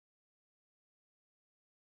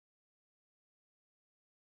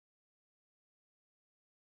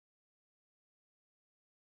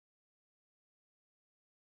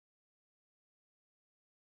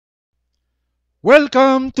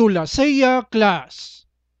Welcome to Lasea class.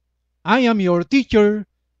 I am your teacher,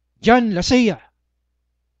 Jan Lasea.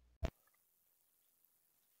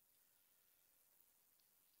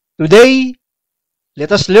 Today,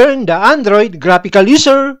 let us learn the Android graphical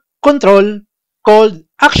user control called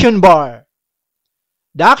ActionBar.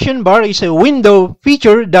 The ActionBar is a window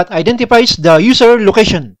feature that identifies the user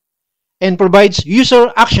location and provides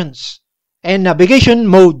user actions and navigation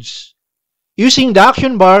modes. Using the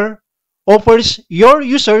ActionBar offers your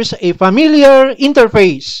users a familiar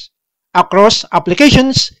interface across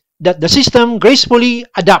applications that the system gracefully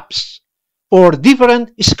adapts for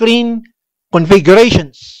different screen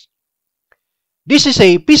configurations. This is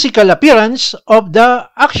a physical appearance of the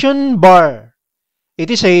action bar.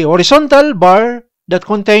 It is a horizontal bar that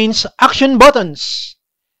contains action buttons.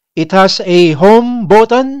 It has a home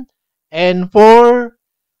button and 4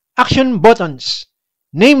 action buttons,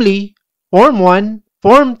 namely Form 1,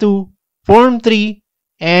 Form 2, Form 3,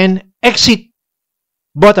 and Exit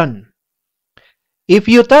button. If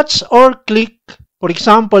you touch or click, for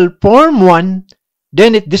example, Form 1,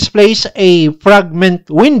 then it displays a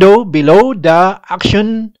fragment window below the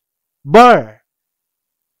action bar.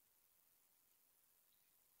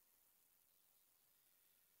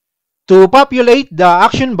 To populate the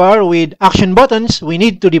action bar with action buttons, we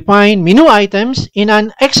need to define menu items in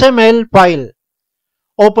an XML file.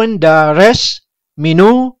 Open the res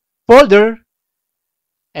menu folder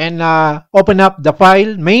and open up the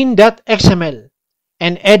file main.xml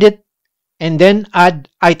and edit and then add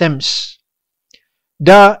items.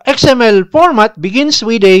 The XML format begins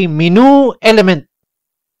with a menu element.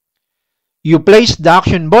 You place the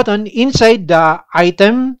action button inside the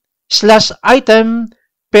item/item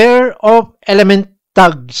pair of element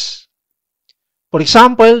tags. For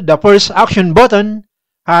example, the first action button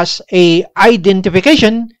has a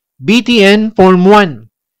identification btn form 1.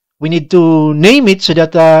 We need to name it so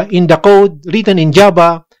that in the code written in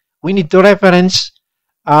Java, we need to reference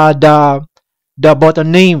the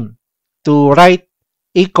button name to write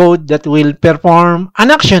a code that will perform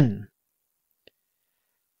an action.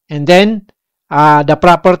 And then the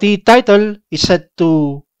property title is set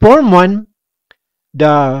to form 1.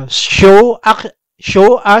 The show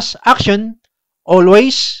as action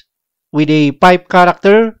always with a pipe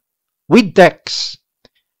character with text.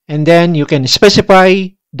 And then you can specify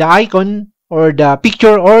the icon or the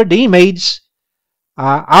picture or the image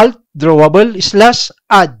alt drawable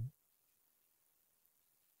 /add.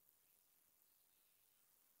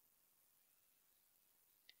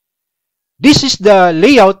 This is the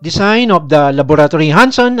layout design of the laboratory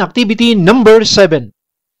hands-on activity number 7,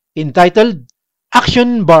 entitled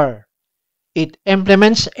Action Bar. It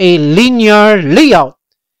implements a linear layout.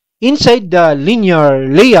 Inside the linear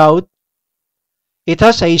layout, it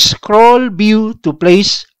has a scroll view to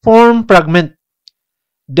place form fragment.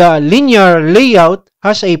 The linear layout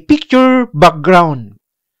has a picture background.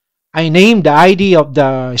 I named the ID of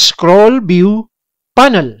the scroll view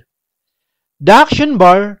panel. The action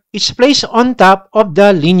bar is placed on top of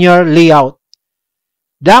the linear layout.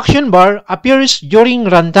 The action bar appears during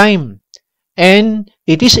runtime and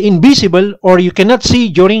it is invisible or you cannot see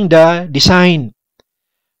during the design.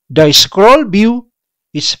 The scroll view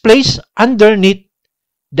is placed underneath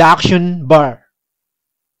the action bar.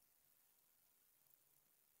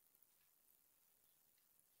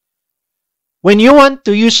 When you want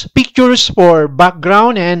to use pictures for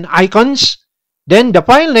background and icons, then the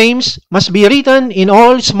file names must be written in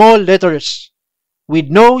all small letters with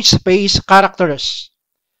no space characters.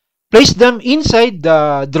 Place them inside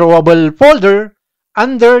the drawable folder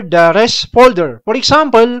under the res folder. For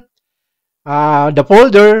example, the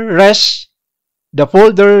folder res, the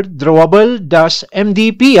folder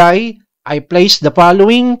drawable-mdpi, I place the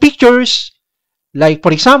following pictures, like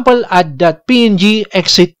for example, add.png,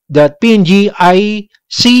 exit.png,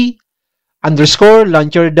 ic, underscore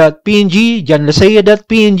launcher.png,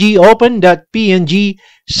 janlasea.png, open.png,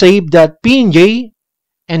 save.png,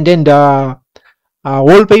 and then the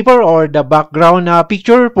wallpaper or the background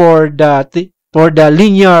picture for the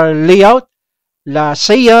linear layout,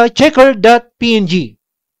 lasea checker.png.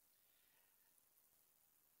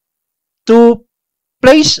 To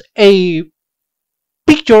place a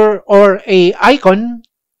picture or a icon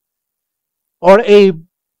or a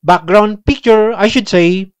background picture, I should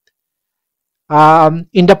say,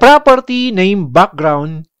 in the property name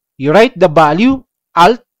background, you write the value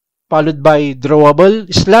alt followed by drawable /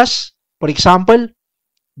 for example,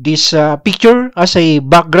 this picture as a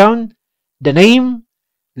background, the name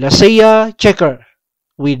lasea checker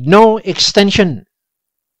with no extension.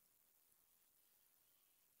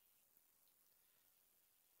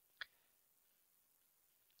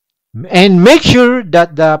 And make sure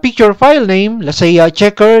that the picture file name, let's say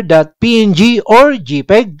checker.png or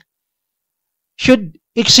JPEG,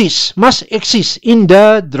 must exist in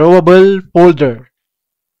the drawable folder.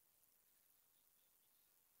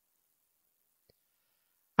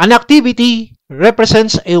 An activity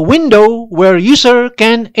represents a window where user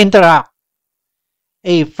can interact.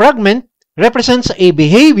 A fragment represents a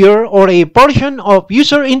behavior or a portion of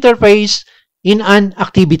user interface in an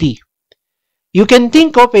activity. You can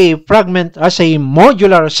think of a fragment as a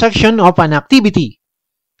modular section of an activity,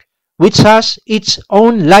 which has its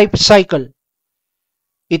own life cycle.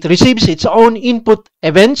 It receives its own input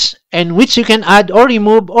events and which you can add or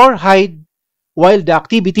remove or hide while the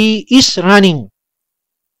activity is running.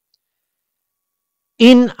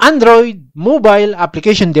 In Android mobile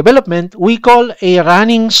application development, we call a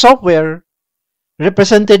running software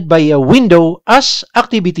represented by a window as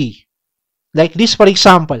activity. Like this, for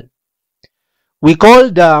example. We call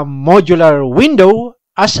the modular window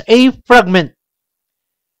as a fragment.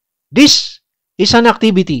 This is an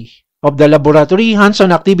activity of the laboratory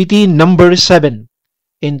hands-on activity number 7,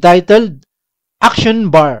 entitled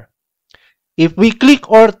ActionBar. If we click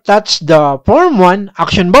or touch the Form 1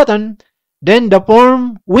 action button, then the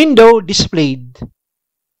form window displayed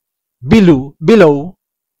below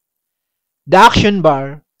the action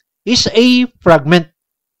bar is a fragment.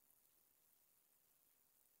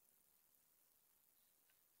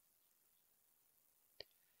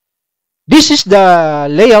 This is the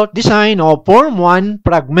layout design of Form 1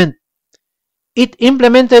 fragment. It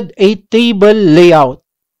implemented a table layout.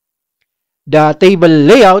 The table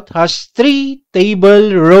layout has 3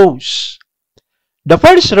 table rows. The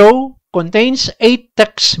first row contains a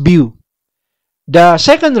text view. The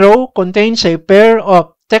second row contains a pair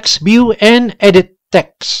of text view and edit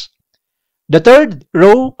text. The third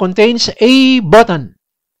row contains a button.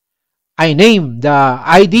 I name the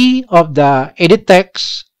ID of the edit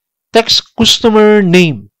text customer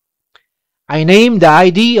name. I name the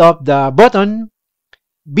ID of the button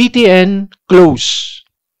btn close.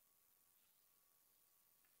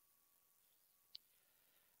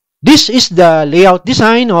 This is the layout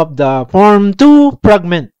design of the Form 2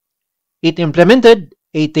 fragment. It implemented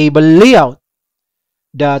a table layout.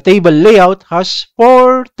 The table layout has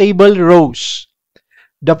 4 table rows.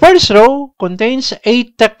 The first row contains a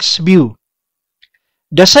text view.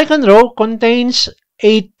 The second row contains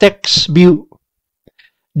a text view.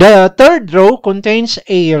 The third row contains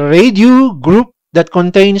a radio group that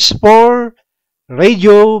contains 4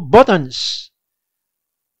 radio buttons.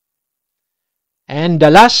 And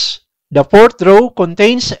the fourth row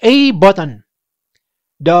contains a button.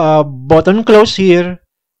 The button close here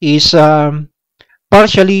is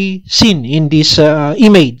partially seen in this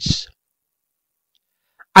image.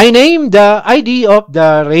 I name the ID of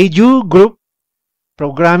the radio group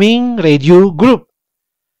programming radio group.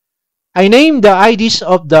 I name the IDs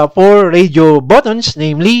of the 4 radio buttons,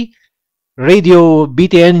 namely radio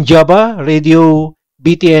btn Java, radio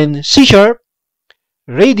btn C#,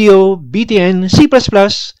 radio btn C++,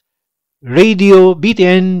 radio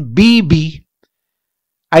btn BB.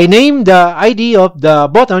 I name the ID of the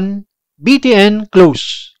button btn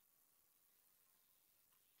close.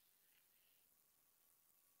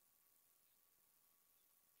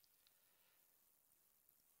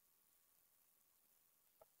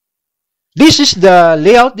 This is the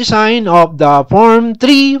layout design of the Form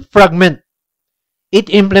 3 fragment. It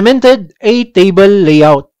implemented a table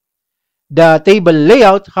layout. The table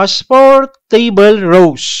layout has 4 table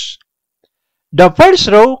rows. The first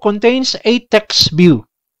row contains a text view.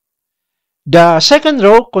 The second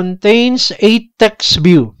row contains a text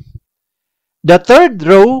view. The third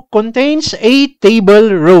row contains a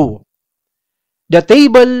table row. A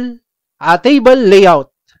table layout.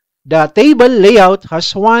 The table layout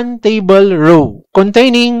has 1 table row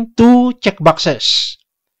containing 2 checkboxes.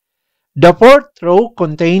 The fourth row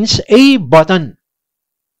contains a button.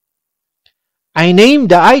 I name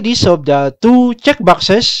the IDs of the 2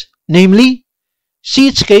 checkboxes, namely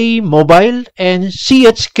CHK Mobile and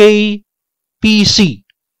CHK PC.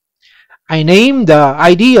 I name the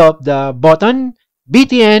ID of the button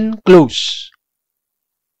btn close.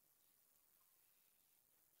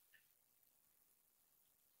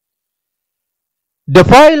 The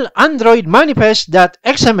file Android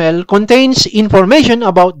manifest.xml contains information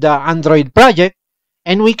about the Android project,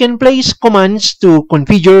 and we can place commands to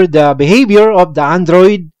configure the behavior of the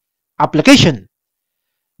Android application.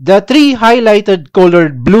 The 3 highlighted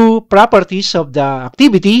colored blue properties of the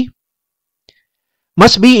activity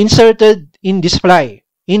must be inserted in this file.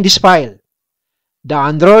 The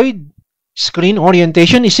Android screen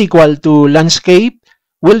orientation is equal to landscape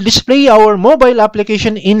will display our mobile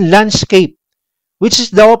application in landscape, which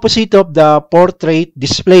is the opposite of the portrait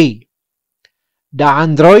display. The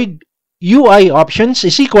Android UI options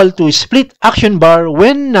is equal to split action bar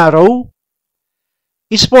when narrow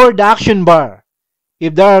is for the action bar.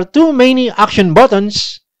 If there are too many action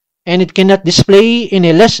buttons and it cannot display in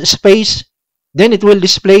a less space, then it will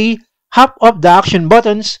display half of the action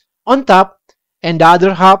buttons on top and the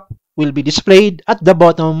other half will be displayed at the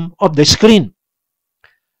bottom of the screen.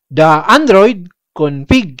 The Android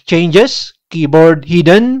config changes, keyboard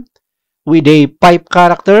hidden with a pipe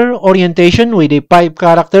character, orientation with a pipe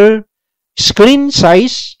character, screen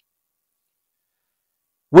size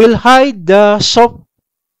will hide the soft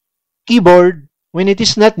keyboard when it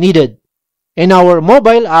is not needed, and our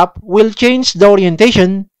mobile app will change the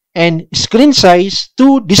orientation and screen size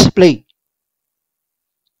to display.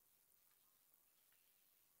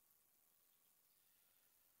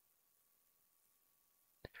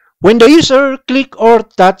 When the user click or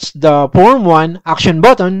touch the Form 1 action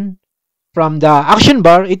button from the action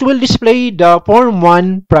bar, it will display the Form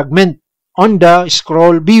 1 fragment on the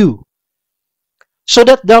scroll view. So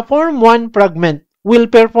that the Form 1 fragment will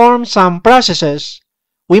perform some processes,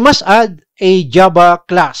 we must add a Java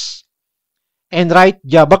class and write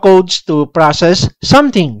Java codes to process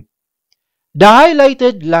something. The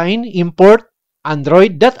highlighted line import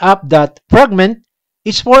android.app.fragment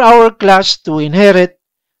is for our class to inherit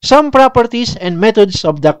some properties and methods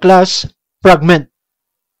of the class fragment.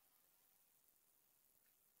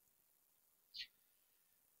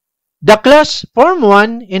 The class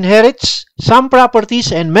Form1 inherits some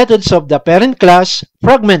properties and methods of the parent class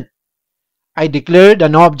fragment. I declared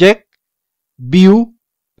an object, view,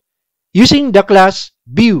 using the class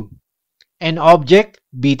view, an object,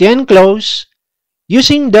 btnclose,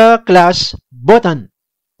 using the class button.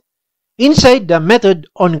 Inside the method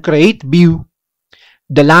onCreateView,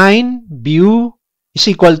 the line view is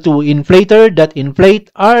equal to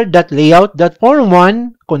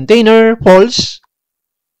inflator.inflate_r.layout.form1 container false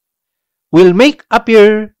will make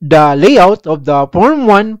appear the layout of the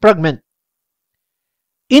Form1 fragment.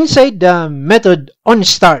 Inside the method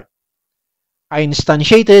onStart, I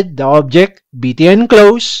instantiated the object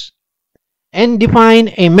btnclose and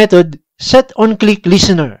define a method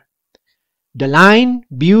setOnClickListener. The line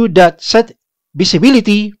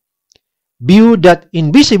view.setVisibility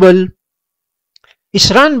view.invisible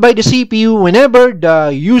is run by the CPU whenever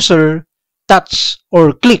the user touch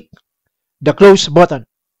or click the close button,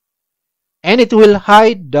 and it will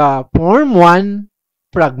hide the Form1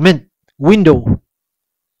 fragment window.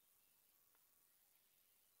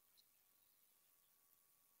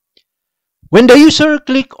 When the user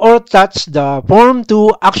click or touch the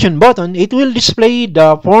Form2 action button, it will display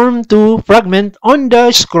the Form2 fragment on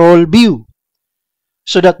the scroll view.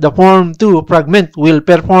 So that the Form2 fragment will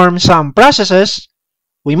perform some processes,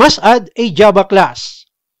 we must add a Java class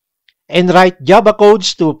and write Java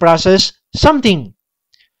codes to process something.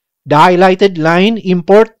 The highlighted line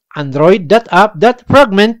import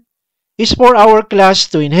android.app.fragment is for our class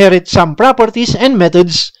to inherit some properties and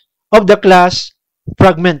methods of the class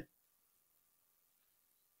fragment.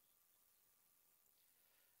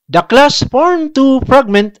 The class Form2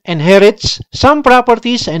 fragment inherits some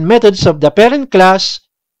properties and methods of the parent class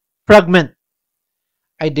fragment.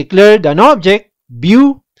 I declared an object,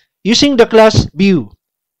 view, using the class view,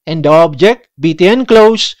 and the object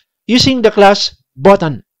btnclose using the class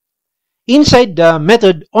button. Inside the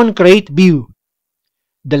method onCreateView,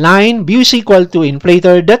 the line view is equal to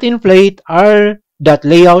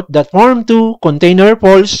inflator.inflate_r.layout.form2 container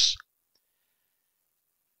false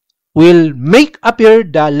will make appear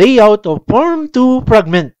the layout of Form2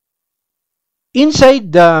 fragment.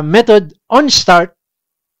 Inside the method onStart,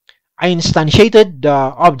 I instantiated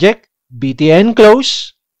the object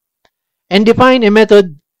btnclose and define a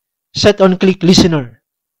method setOnClickListener.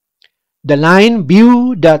 The line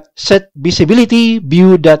view.setVisibility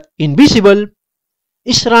view.invisible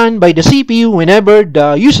is run by the CPU whenever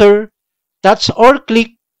the user touch or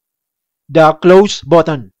click the close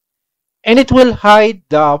button, and it will hide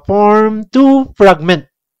the Form2 fragment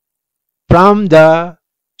from the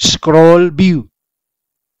scroll view.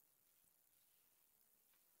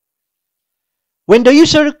 When the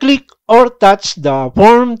user click or touch the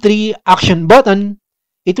Form3 action button,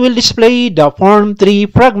 it will display the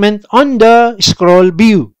Form3 fragment on the scroll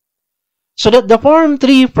view. So that the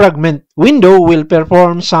Form3 fragment window will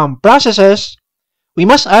perform some processes, we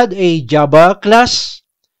must add a Java class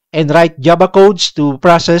and write Java codes to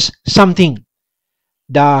process something.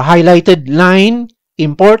 The highlighted line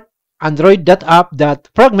import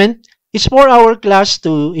android.app.fragment is for our class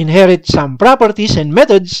to inherit some properties and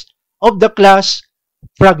methods of the class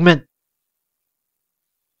fragment.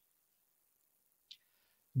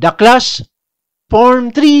 The class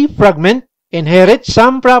form3 fragment inherits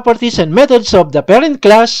some properties and methods of the parent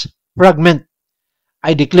class fragment.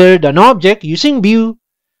 I declared an object using the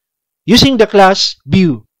class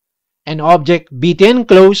view, an object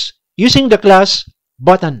btnclose using the class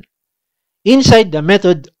button. Inside the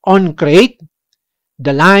method onCreate,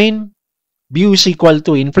 the line views equal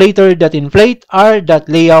to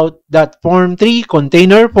inflator.inflate_r.layout.form3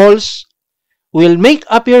 container false will make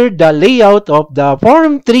appear the layout of the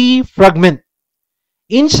form3 fragment.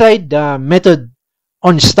 Inside the method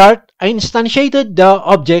onStart, I instantiated the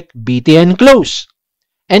object btnclose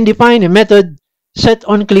and define a method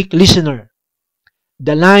setOnClickListener.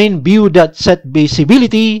 The line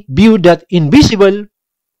view.setVisibility view.invisible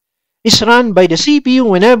is run by the CPU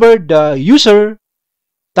whenever the user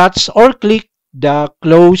touches or click the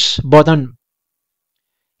close button.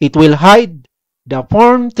 It will hide the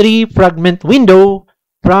form3 fragment window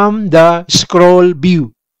from the scroll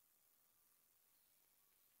view.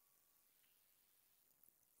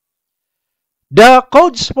 The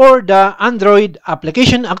codes for the Android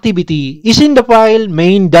application activity is in the file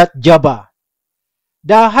main.java.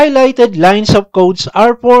 The highlighted lines of codes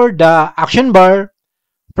are for the action bar,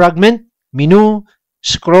 fragment, menu,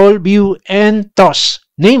 scroll view, and toss,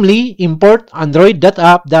 namely import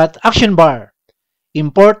android.app.actionbar,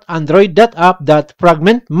 import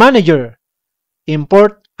android.app.fragmentManager,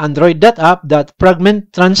 import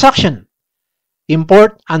android.app.fragmentTransaction,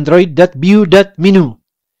 import android.view.menu,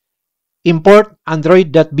 import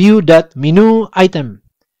android.view.menuItem,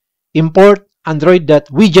 import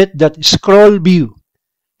android.widget.scrollView,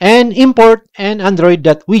 and import and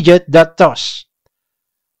android.widget.toss.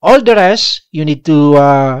 All the rest, you need to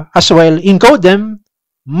as well encode them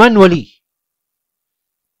manually.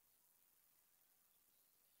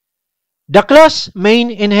 The class main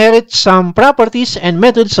inherits some properties and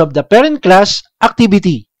methods of the parent class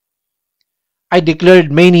activity. I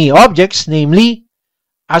declared many objects, namely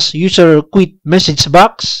as user quit message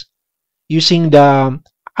box using the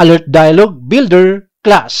alert dialog builder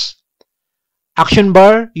class, action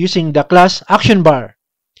bar using the class action bar,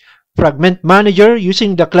 fragment manager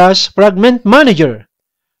using the class fragment manager,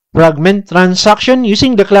 fragment transaction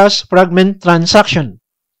using the class fragment transaction,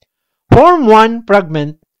 form1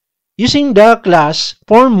 fragment using the class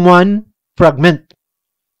form1 fragment,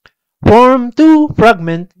 form2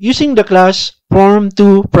 fragment using the class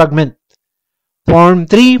form2 fragment,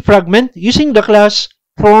 form3 fragment using the class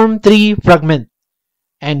form3 fragment,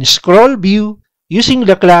 and scroll view using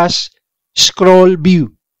the class scroll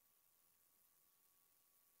view.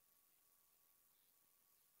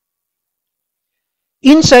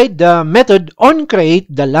 Inside the method onCreate,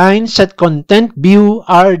 the line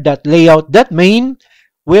setContentView_r.layout.main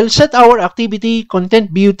will set our activity content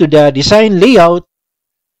view to the design layout,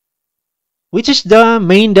 which is the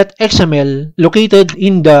main.xml located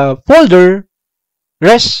in the folder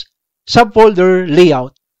res subfolder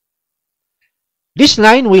layout. This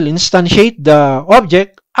line will instantiate the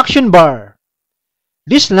object action bar.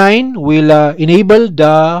 This line will enable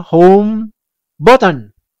the home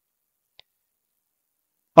button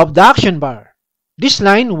of the action bar. This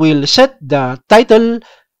line will set the title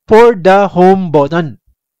for the home button.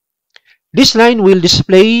 This line will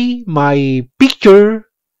display my picture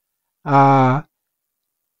as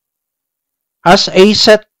a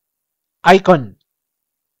set icon.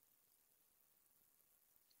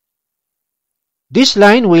 This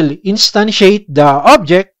line will instantiate the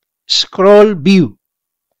object scroll view,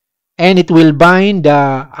 and it will bind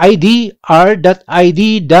the id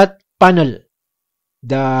r.id.panel,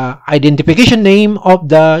 the identification name of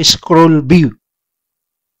the scroll view.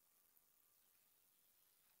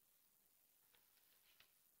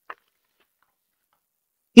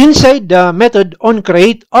 Inside the method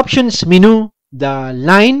onCreate options menu, the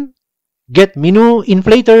line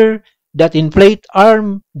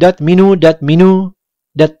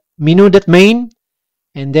getMenu.inflateArm.menu.menu.main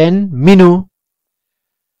and then menu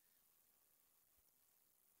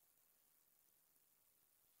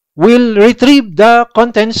will retrieve the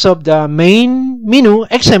contents of the main menu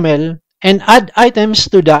XML and add items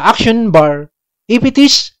to the action bar if it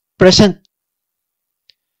is present.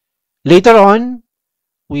 Later on,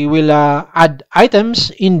 we will add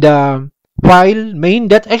items in the file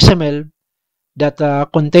main.xml that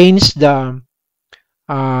contains the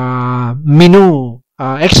menu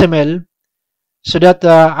XML, so that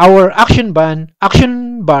our action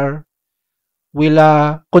bar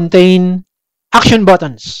will contain action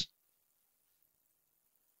buttons.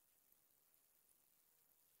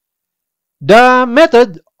 The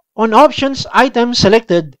method On options item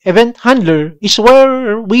selected, event handler is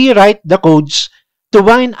where we write the codes to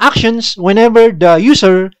bind actions whenever the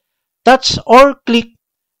user touch or click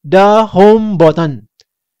the home button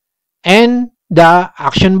and the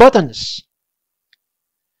action buttons.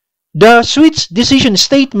 The switch decision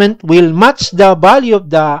statement will match the value of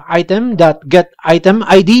the item that get item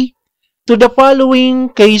ID to the following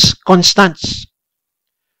case constants.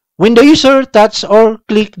 When the user touch or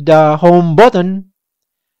click the home button,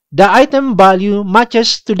 the item value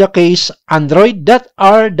matches to the case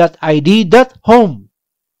android.r.id.home.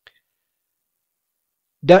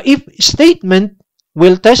 The if statement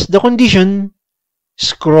will test the condition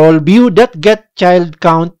scroll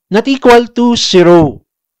view.getChildCount not equal to 0.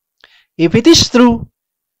 If it is true,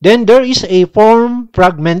 then there is a form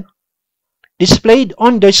fragment displayed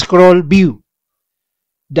on the scroll view.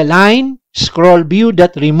 The line scroll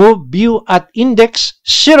view.remove view at index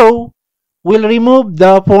 0 will remove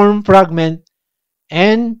the form fragment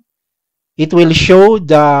and it will show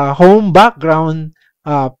the home background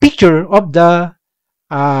picture of the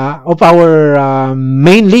of our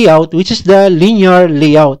main layout, which is the linear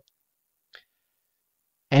layout.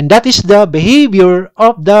 And that is the behavior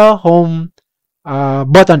of the home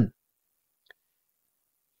button.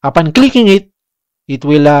 Upon clicking it, it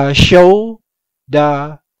will show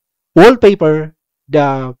the wallpaper,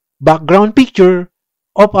 the background picture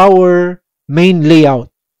of our main layout,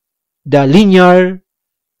 the linear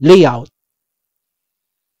layout.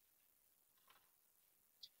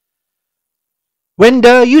 When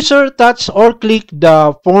the user touch or click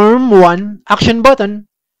the Form 1 action button,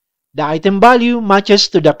 the item value matches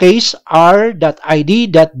to the case r.id.btn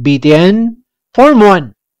Form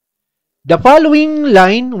 1. The following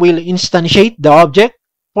line will instantiate the object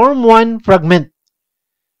Form 1 fragment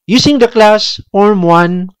using the class Form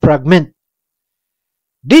 1 fragment.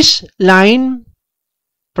 This line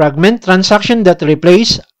fragment transaction that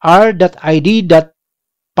replace r.id.panel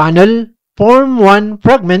Form 1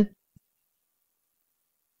 fragment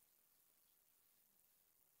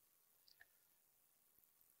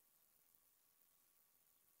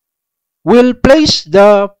will place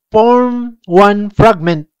the Form 1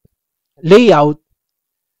 fragment layout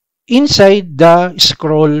inside the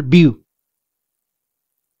scroll view.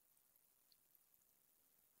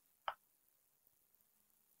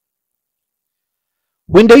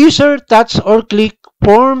 When the user touch or click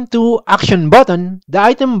Form 2 action button, the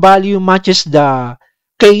item value matches the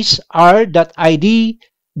case r.id.btn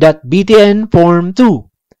Form 2.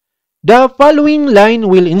 The following line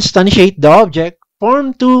will instantiate the object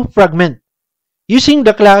Form 2 fragment using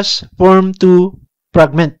the class Form 2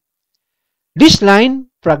 fragment. This line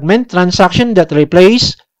fragment transaction that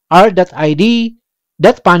replace r.id.panel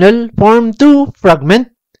Form 2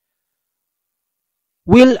 fragment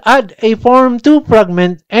will add a Form 2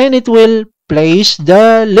 fragment and it will place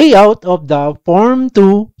the layout of the Form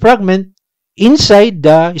 2 fragment inside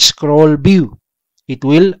the scroll view. It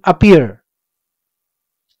will appear.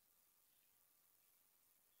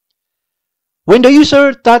 When the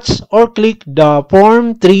user touch or click the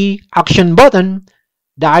Form 3 action button,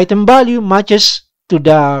 the item value matches to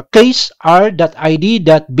the case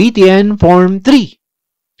r.id.btn Form 3.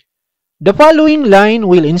 The following line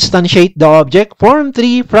will instantiate the object Form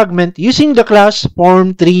 3 fragment using the class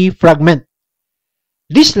Form 3 fragment.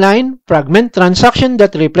 This line fragment transaction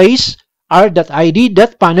that replace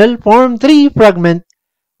r.id.panel Form 3 fragment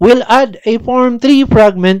will add a Form 3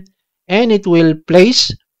 fragment and it will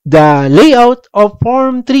place the layout of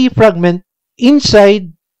Form 3 fragment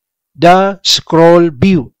inside the scroll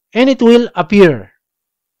view and it will appear.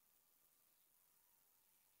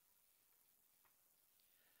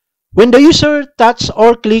 When the user touch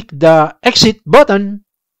or click the exit button,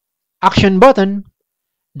 action button,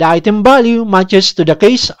 the item value matches to the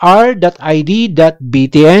case r.id.btn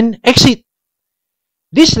exit.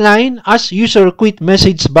 This line as user quit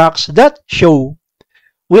message box that show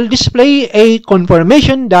will display a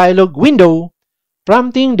confirmation dialog window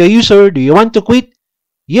prompting the user, do you want to quit?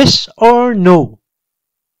 Yes or no.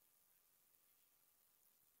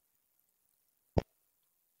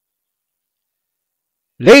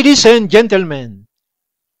 Ladies and gentlemen,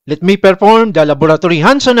 let me perform the laboratory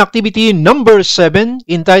hands-on activity number 7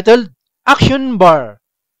 entitled ActionBar.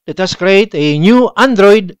 Let us create a new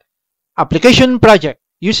Android application project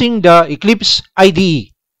using the Eclipse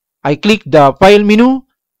IDE. I click the File menu,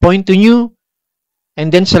 point to New,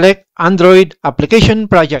 and then select Android Application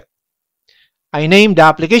Project. I name the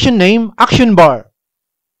application name ActionBar.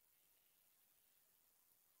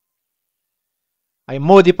 I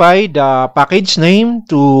modify the package name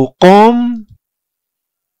to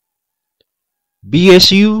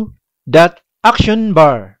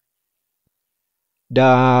com.bsu.actionbar.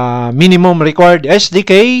 The minimum required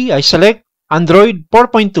SDK, I select Android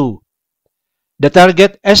 4.2. The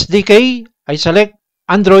target SDK, I select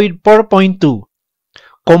Android 4.2.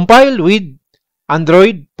 Compile with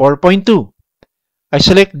Android 4.2. I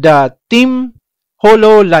select the theme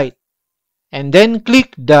Holo Light and then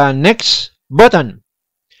click the next button.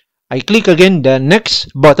 I click again the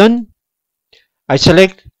next button. I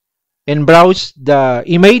select and browse the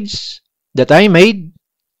image that I made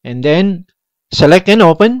and then select and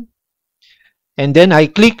open, and then I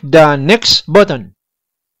click the next button.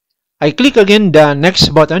 I click again the next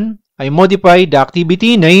button. I modify the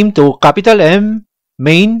activity name to capital M,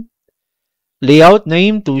 main, layout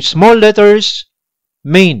name to small letters,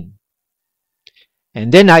 main,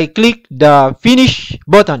 and then I click the finish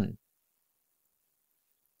button.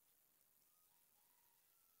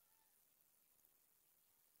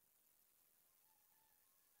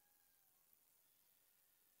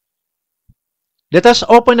 Let us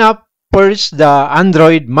open up first the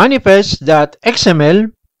Android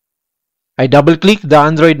manifest.xml. I double click the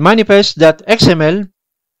Android manifest.xml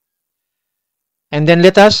and then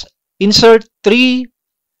let us insert 3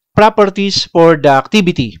 properties for the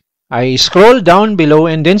activity. I scroll down below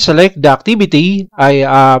and then select the activity.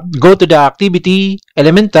 I go to the activity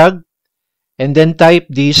element tag and then type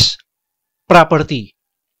this property.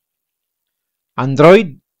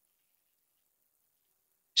 Android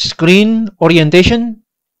screen orientation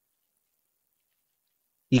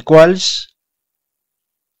equals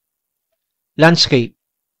landscape.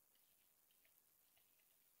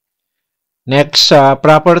 Next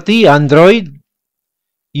property, Android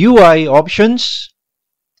UI options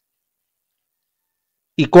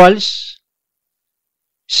equals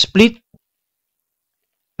split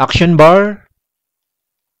action bar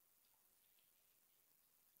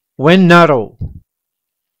when narrow.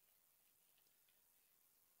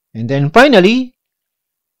 And then finally,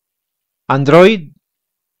 Android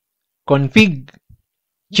config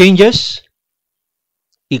changes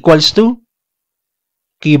equals to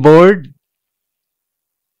keyboard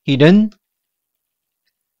hidden,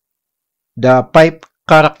 the pipe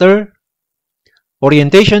character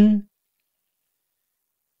orientation,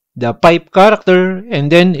 the pipe character,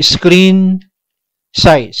 and then screen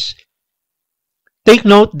size. Take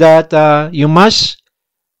note that you must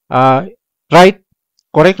write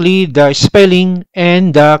correctly the spelling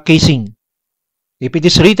and the casing. If it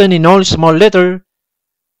is written in all small letter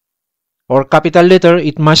or capital letter,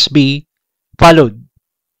 it must be followed.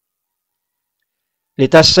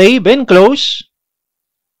 Let us save and close.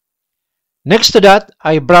 Next to that,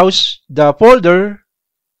 I browse the folder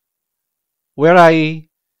where I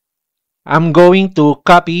am going to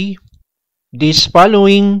copy these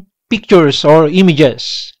following pictures or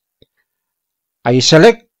images. I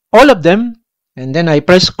select all of them and then I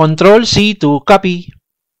press Ctrl C to copy.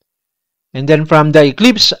 And then from the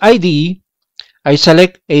Eclipse IDE, I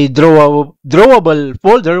select a drawable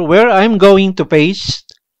folder where I'm going to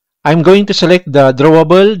paste. I'm going to select the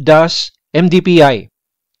drawable-mdpi.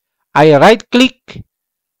 I right click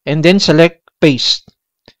and then select paste.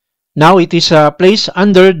 Now it is placed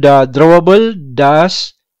under the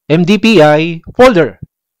drawable-mdpi folder.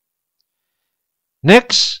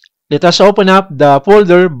 Next, let us open up the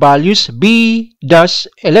folder values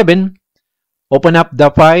B-11. Open up the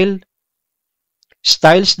file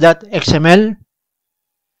styles.xml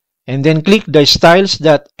and then click the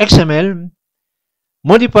styles.xml.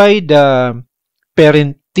 Modify the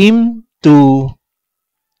parent theme to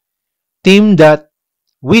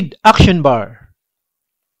theme.with action bar.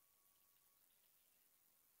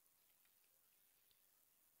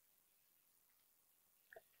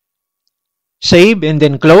 Save and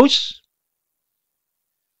then close.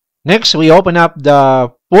 Next, we open up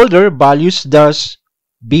the folder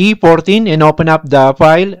values-B14 and open up the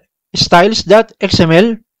file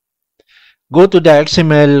styles.xml. Go to the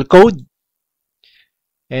XML code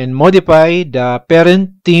and modify the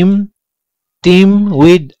parent theme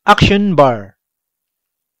with action bar.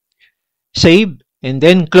 Save and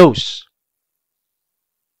then close.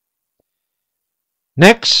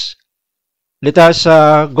 Next, let us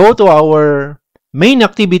go to our main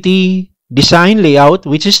activity design layout,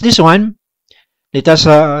 which is this one. Let us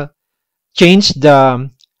change the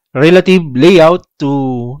relative layout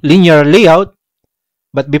to linear layout.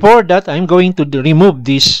 But before that, I'm going to remove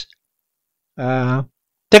this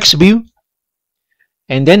text view.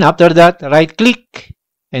 And then after that, right click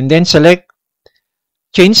and then select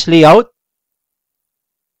change layout.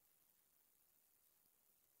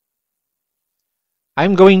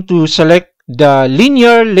 I'm going to select the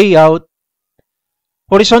linear layout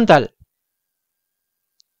horizontal.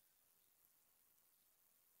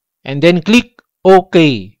 And then click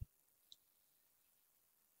OK.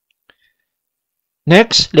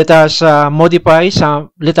 Next, let us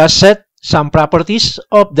set some properties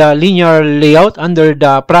of the linear layout under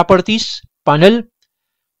the properties panel.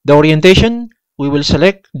 The orientation, we will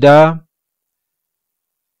select the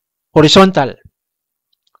horizontal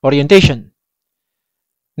orientation.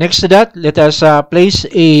 Next to that, let us place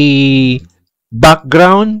a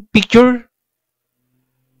background picture.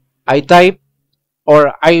 I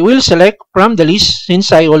will select from the list,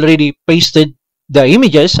 since I already pasted the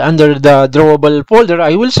images under the drawable folder.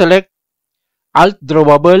 I will select Alt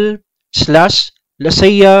Drawable /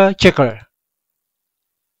 Lasea Checker.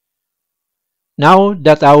 Now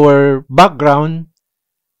that our background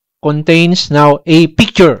contains now a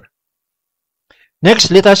picture.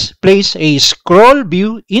 Next, let us place a scroll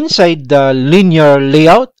view inside the linear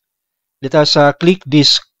layout. Let us click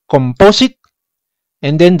this composite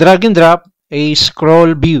and then drag and drop a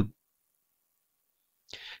scroll view.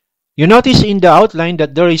 You notice in the outline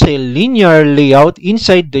that there is a linear layout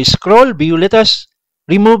inside the scroll view. Let us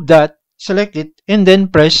remove that, select it, and then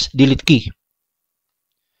press Delete key.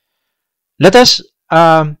 Let us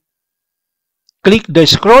click the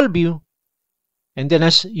scroll view, and then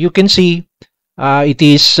as you can see, it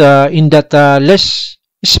is in that less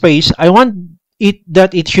space. I want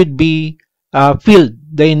that it should be filled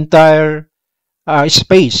the entire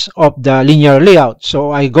space of the linear layout. So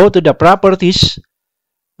I go to the properties,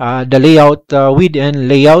 the layout width and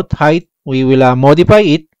layout height. We will modify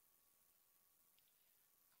it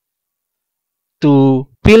to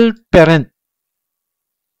fill parent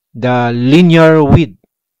the linear width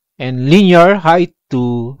and linear height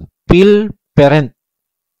to fill parent.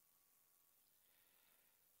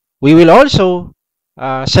 We will also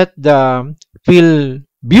set the fill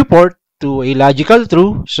viewport to a logical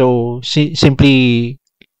true. So simply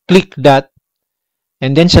click that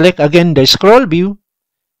and then select again the scroll view,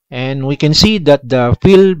 and we can see that the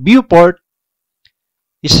fill viewport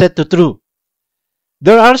is set to true.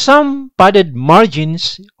 There are some padded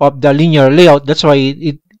margins of the linear layout. That's why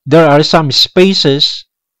there are some spaces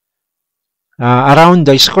around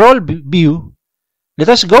the scroll view. Let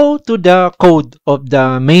us go to the code of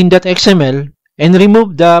the main.xml and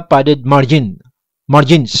remove the padded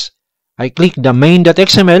margins. I click the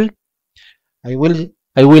main.xml. I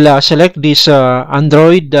will select this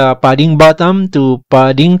Android padding bottom to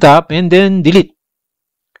padding top and then delete.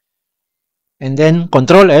 And then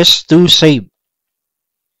Ctrl S to save.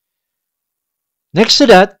 Next to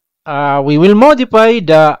that, we will modify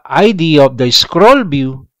the ID of the scroll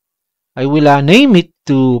view. I will name it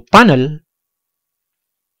to panel.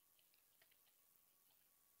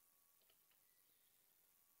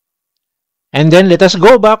 And then let us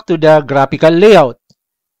go back to the graphical layout.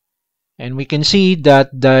 And we can see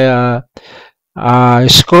that the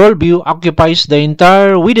scroll view occupies the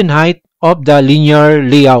entire width and height of the linear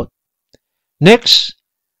layout. Next,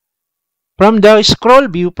 from the scroll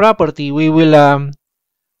view property, we will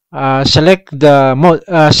set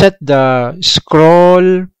the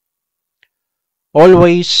scroll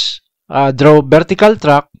always draw vertical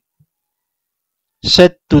track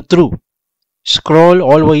set to true. Scroll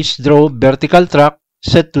always draw vertical track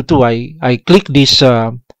set to true. I click this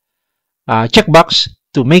checkbox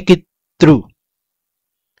to make it true.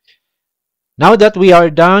 Now that we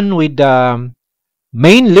are done with the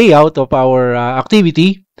main layout of our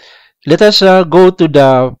activity, let us go to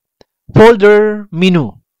the folder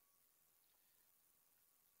menu.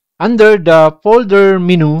 Under the folder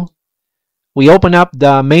menu, we open up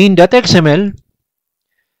the main.xml,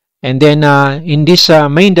 and then in this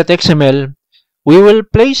main.xml, we will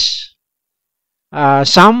place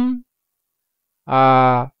some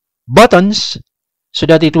buttons so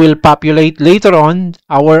that it will populate later on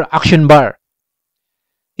our action bar.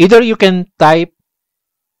 Either you can type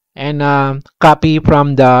and copy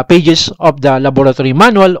from the pages of the laboratory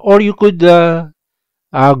manual, or you could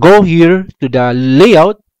go here to the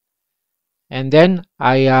layout, and then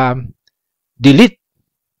I delete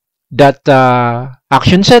that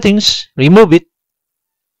action settings, remove it,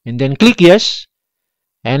 and then click yes,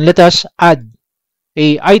 and let us add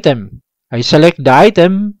a item. I select the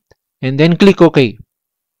item and then click OK.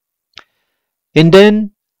 And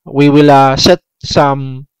then we will set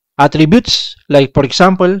some attributes, like for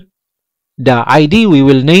example, the ID, we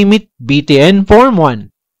will name it BTN Form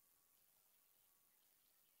 1.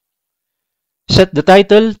 Set the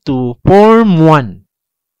title to Form 1.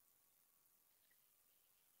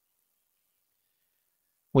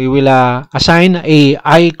 We will assign a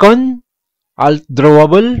icon, Alt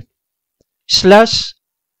Drawable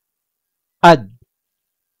 / add.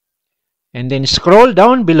 And then scroll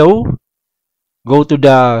down below Go to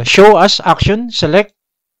the Show As Action, select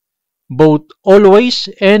both Always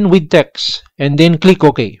and With Text, and then click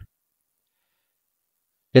OK.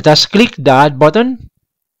 Let us click the Add button.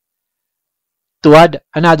 To add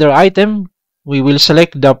another item, we will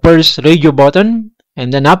select the first radio button,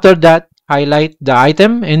 and then after that, highlight the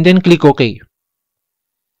item and then click OK.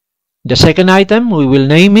 The second item, we will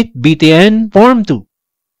name it BTN Form 2.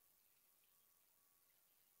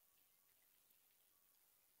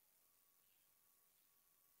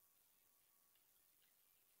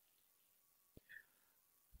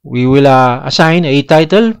 We will assign a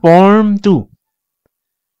title Form 2.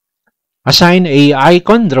 Assign a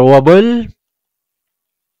icon drawable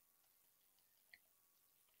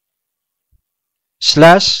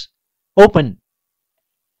 / open.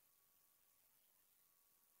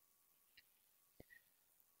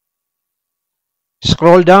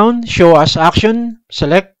 Scroll down, Show As Action,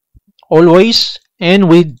 select Always and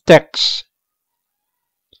With Text.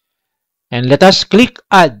 And let us click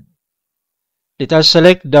Add. Let us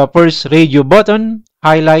select the first radio button,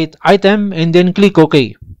 highlight item, and then click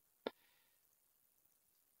OK.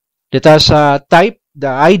 Let us type the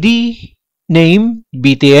ID name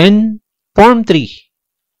BTN Form 3.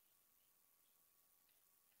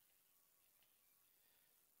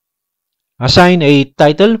 Assign a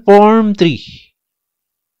title Form 3.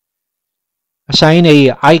 Assign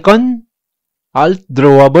a icon Alt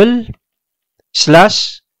drawable /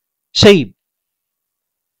 save.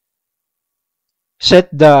 Set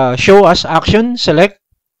the Show As Action, select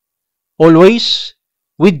Always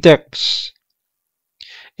With Text,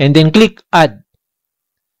 and then click Add.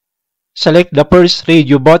 Select the first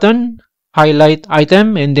radio button, highlight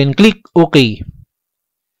item, and then click OK.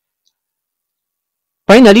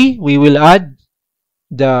 Finally, we will add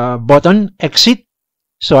the button Exit.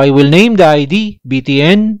 So I will name the ID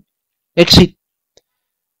BTN Exit.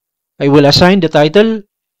 I will assign the title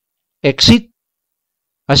Exit.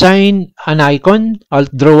 Assign an icon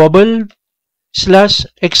Alt drawable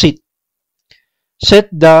 / exit. Set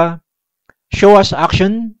the Show As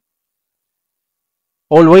Action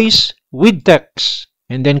Always With Text,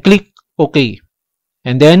 and then click OK.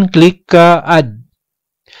 And then click Add.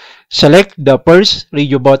 Select the first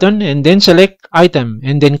radio button and then select Item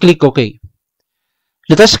and then click OK.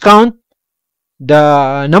 Let us count.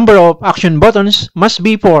 The number of action buttons must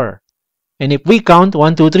be 4. And if we count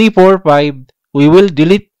 1, 2, 3, 4, 5, we will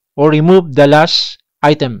delete or remove the last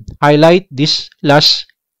item. Highlight this last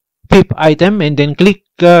 5th item and then click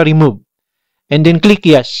Remove. And then click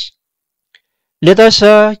Yes. Let us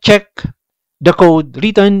check the code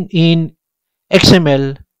written in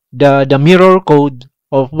XML, the mirror code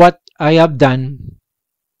of what I have done.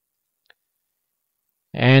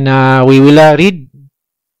 And we will read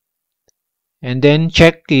and then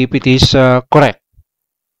check if it is correct.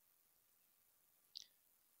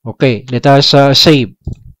 Okay, let us save.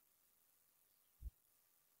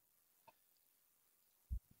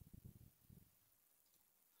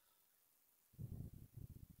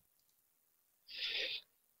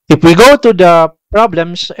 If we go to the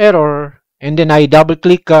problems error and then I double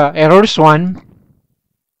click errors 1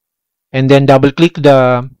 and then double click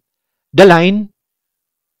the line,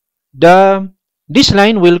 this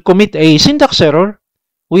line will commit a syntax error.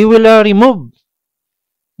 We will remove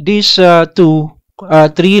these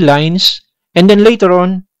 3 lines, and then later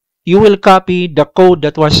on you will copy the code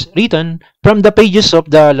that was written from the pages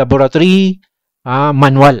of the laboratory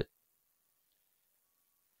manual.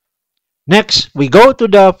 Next, we go to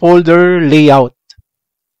the folder layout.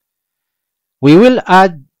 We will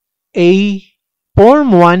add a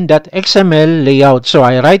form1.xml layout. So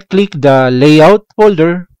I right click the layout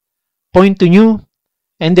folder, point to new,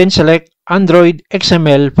 and then select Android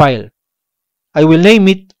XML file. I will name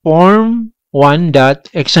it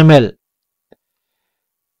form1.xml.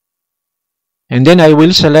 And then I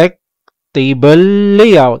will select table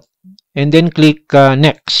layout and then click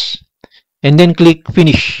next and then click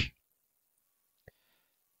finish.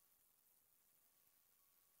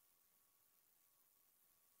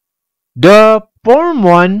 The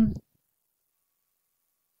form1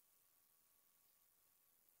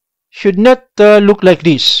 should not look like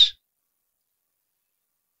this.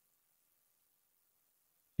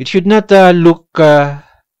 It should not look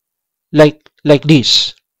like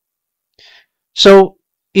this. So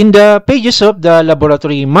in the pages of the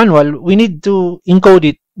laboratory manual, we need to encode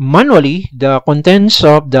it manually, the contents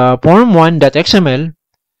of the form1.xml,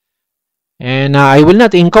 and I will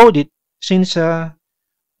not encode it since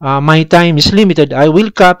my time is limited. I will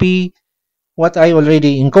copy what I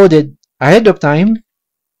already encoded ahead of time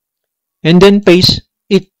and then paste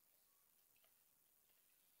it.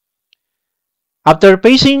 After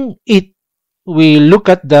pasting it, we look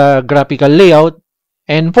at the graphical layout,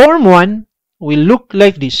 and form 1 will look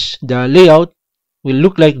like this. The layout will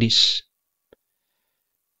look like this.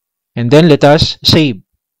 And then let us save.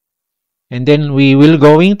 And then we will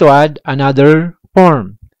going to add another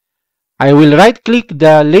form. I will right click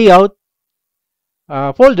the layout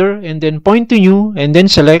folder and then point to new and then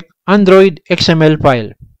select Android XML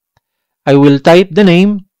file. I will type the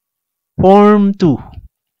name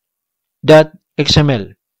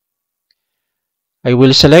form2.xml. I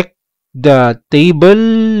will select the table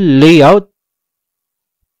layout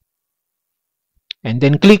and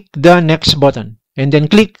then click the next button and then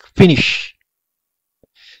click finish.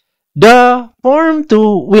 The form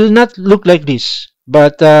 2 will not look like this,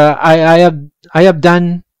 but I have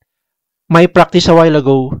done my practice a while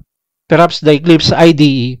ago. Perhaps the Eclipse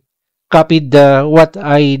IDE copied what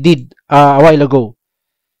I did a while ago.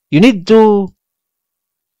 You need to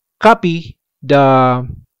copy the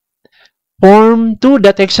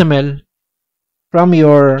form2.xml from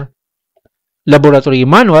your laboratory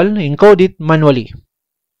manual, encode it manually.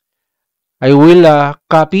 I will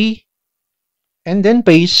copy and then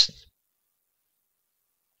paste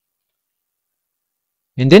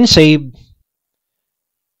and then save,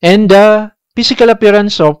 and the physical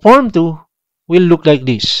appearance of form 2 will look like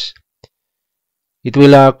this. It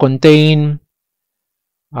will contain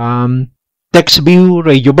text view,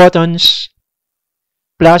 radio buttons,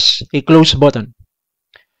 plus a close button.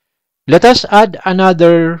 Let us add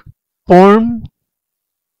another form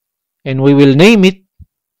and we will name it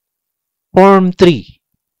form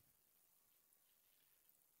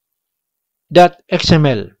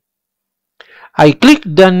 3.xml. I click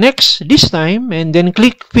the next this time and then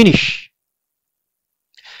click finish.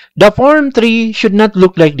 The form 3 should not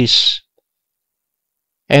look like this.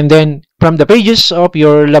 And then from the pages of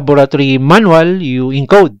your laboratory manual, you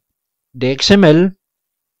encode the XML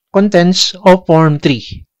contents of form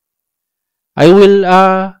 3. I will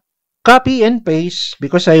copy and paste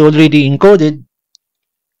because I already encoded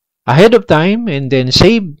ahead of time and then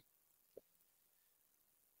save.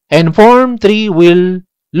 And form 3 will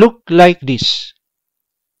look like this.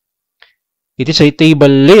 It is a table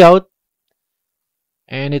layout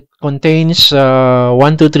and it contains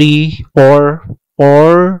 1, 2, 3,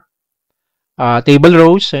 4 table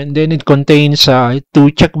rows, and then it contains 2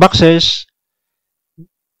 checkboxes,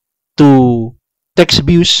 2 text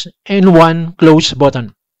views, and 1 close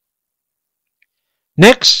button.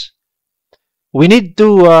 Next, we need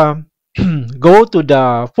to go to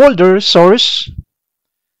the folder source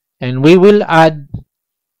and we will add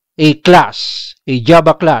a class, a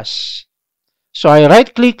Java class. So I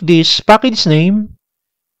right click this package name,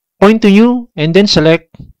 point to new, and then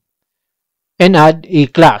select and add a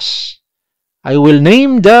class. I will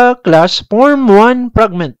name the class form1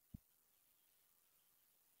 fragment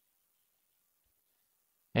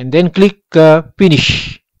and then click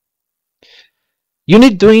finish. You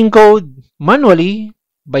need to encode manually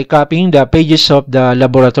by copying the pages of the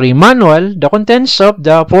laboratory manual, the contents of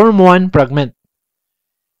the form1 fragment.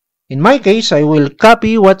 In my case, I will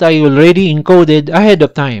copy what I already encoded ahead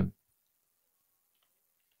of time.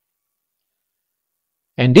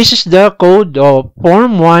 And this is the code of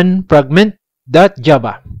form1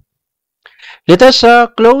 fragment.java. Let us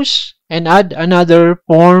close and add another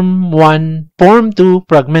form2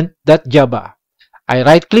 fragment.java. I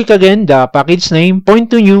right click again the package name,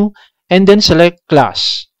 point to new, and then select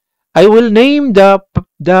class. I will name the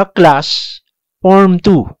class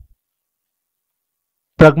form2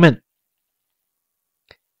 fragment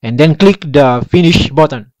and then click the finish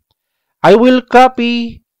button. I will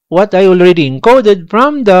copy what I already encoded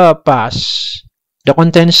from the past, the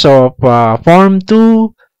contents of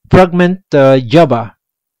form2 fragment.java,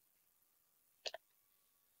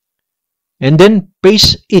 and then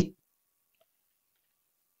paste it.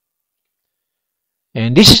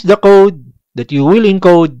 And this is the code that you will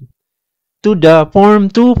encode to the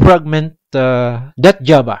form2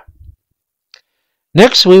 fragment.java.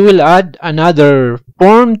 Next, we will add another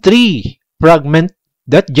form3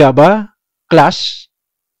 fragment.java class.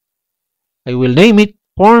 I will name it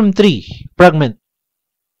form3 fragment.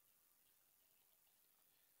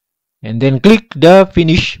 And then click the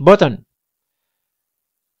finish button.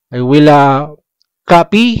 I will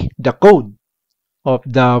copy the code of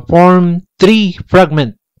the form3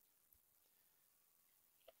 fragment.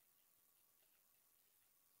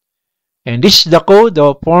 And this is the code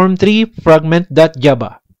of form3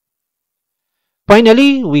 fragment.java.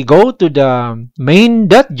 Finally, we go to the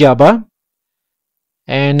main.java,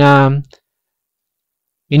 and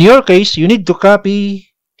in your case, you need to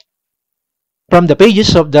copy from the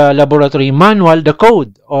pages of the laboratory manual the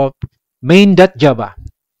code of main.java.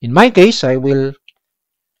 In my case, I will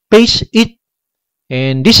paste it,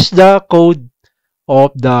 and this is the code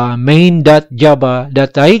of the main.java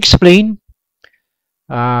that I explained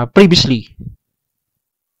previously.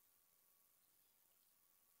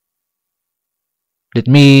 Let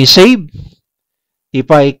me save. If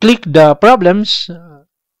I click the problems,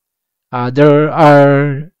 there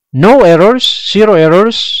are no errors, zero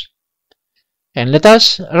errors, and let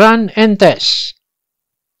us run and test.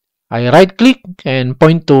 I right click and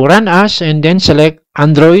point to run as and then select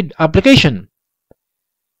Android application.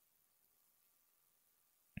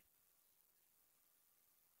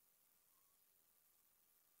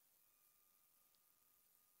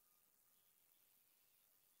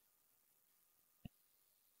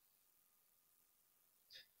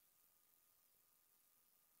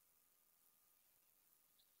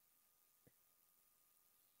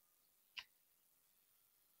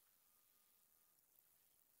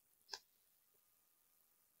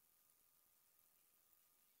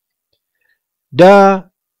 The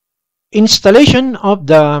installation of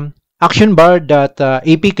the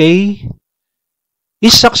ActionBar.apk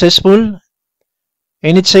is successful,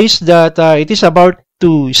 and it says that it is about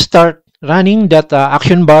to start running that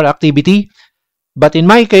ActionBar activity. But in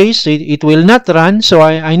my case, it will not run, so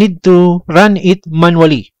I need to run it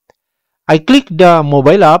manually. I click the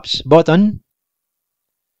mobile apps button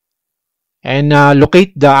and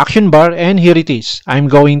locate the action bar, and here it is. I'm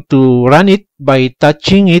going to run it by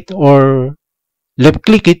touching it or left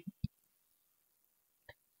click it.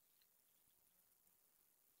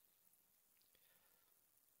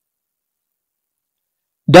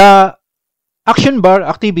 The action bar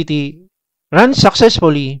activity runs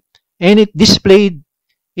successfully, and it displayed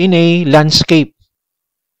in a landscape.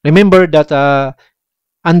 Remember that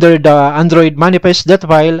under the Android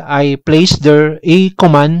manifest.file, I placed there a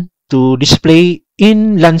command to display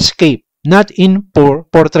in landscape, not in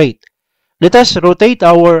portrait. Let us rotate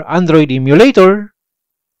our Android emulator.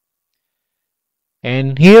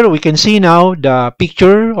 And here we can see now the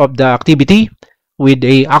picture of the activity with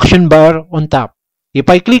a action bar on top. If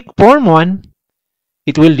I click Form 1,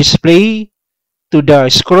 it will display to the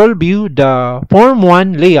scroll view the Form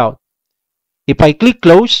 1 layout. If I click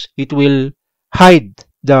Close, it will hide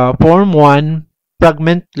the Form 1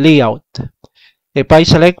 fragment layout. If I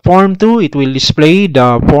select Form 2, it will display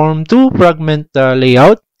the Form 2 fragment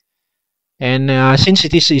layout. And since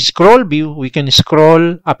it is a scroll view, we can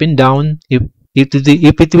scroll up and down if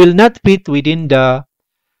it will not fit within the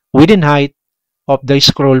height of the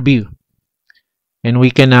scroll view. And we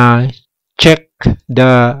can check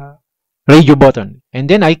the radio button. And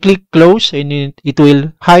then I click Close, and it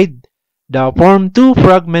will hide the Form 2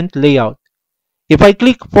 fragment layout. If I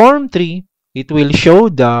click Form 3, it will show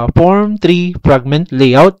the Form 3 fragment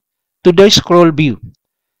layout to the scroll view.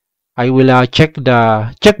 I will check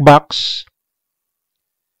the checkbox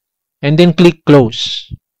and then click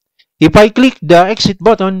Close. If I click the Exit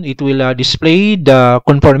button, it will display the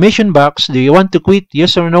confirmation box. Do you want to quit?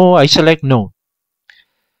 Yes or no? I select No.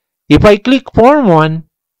 If I click Form 1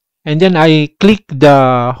 and then I click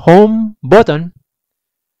the Home button,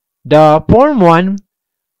 the Form 1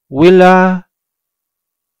 will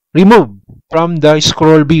remove from the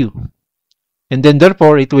scroll view, and then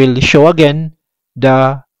therefore it will show again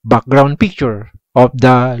the background picture of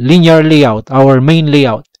the linear layout, our main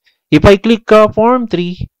layout. If I click Form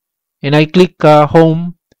 3 and I click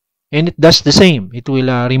Home, and it does the same, it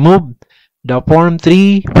will remove the Form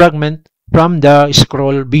 3 fragment from the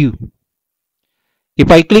scroll view. If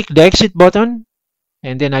I click the Exit button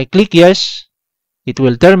and then I click Yes, it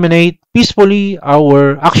will terminate peacefully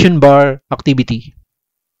our action bar activity.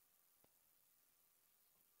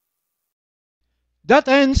 That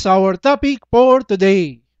ends our topic for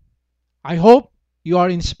today. I hope you are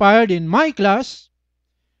inspired in my class.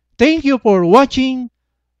 Thank you for watching.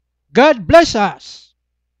 God bless us.